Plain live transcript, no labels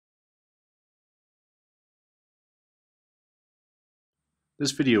This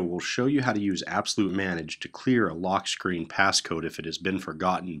video will show you how to use Absolute Manage to clear a lock screen passcode if it has been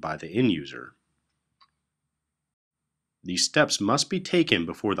forgotten by the end user. These steps must be taken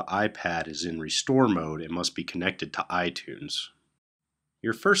before the iPad is in restore mode and must be connected to iTunes.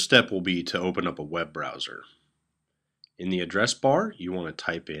 Your first step will be to open up a web browser. In the address bar, you want to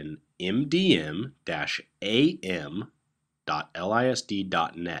type in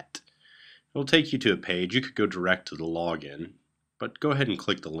mdm-am.lisd.net. It will take you to a page. You could go direct to the login, but go ahead and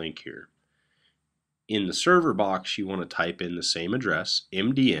click the link here. In the server box, you want to type in the same address,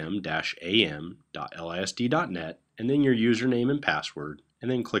 mdm-am.lisd.net, and then your username and password,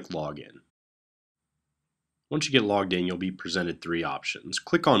 and then click Login. Once you get logged in, you'll be presented three options.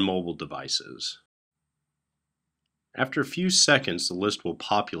 Click on Mobile Devices. After a few seconds, the list will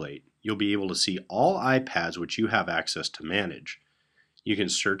populate. You'll be able to see all iPads which you have access to manage. You can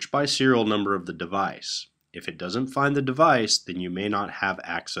search by serial number of the device. If it doesn't find the device, then you may not have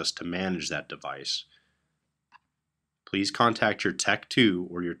access to manage that device. Please contact your Tech 2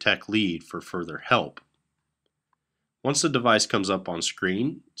 or your Tech Lead for further help. Once the device comes up on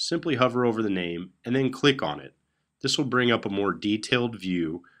screen, simply hover over the name and then click on it. This will bring up a more detailed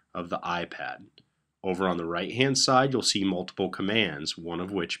view of the iPad. Over on the right-hand side, you'll see multiple commands, one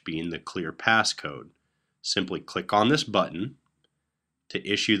of which being the Clear Passcode. Simply click on this button to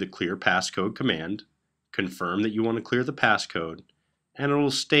issue the Clear Passcode command, confirm that you want to clear the passcode, and it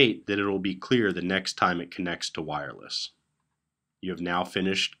will state that it will be clear the next time it connects to wireless. You have now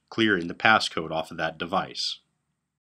finished clearing the passcode off of that device.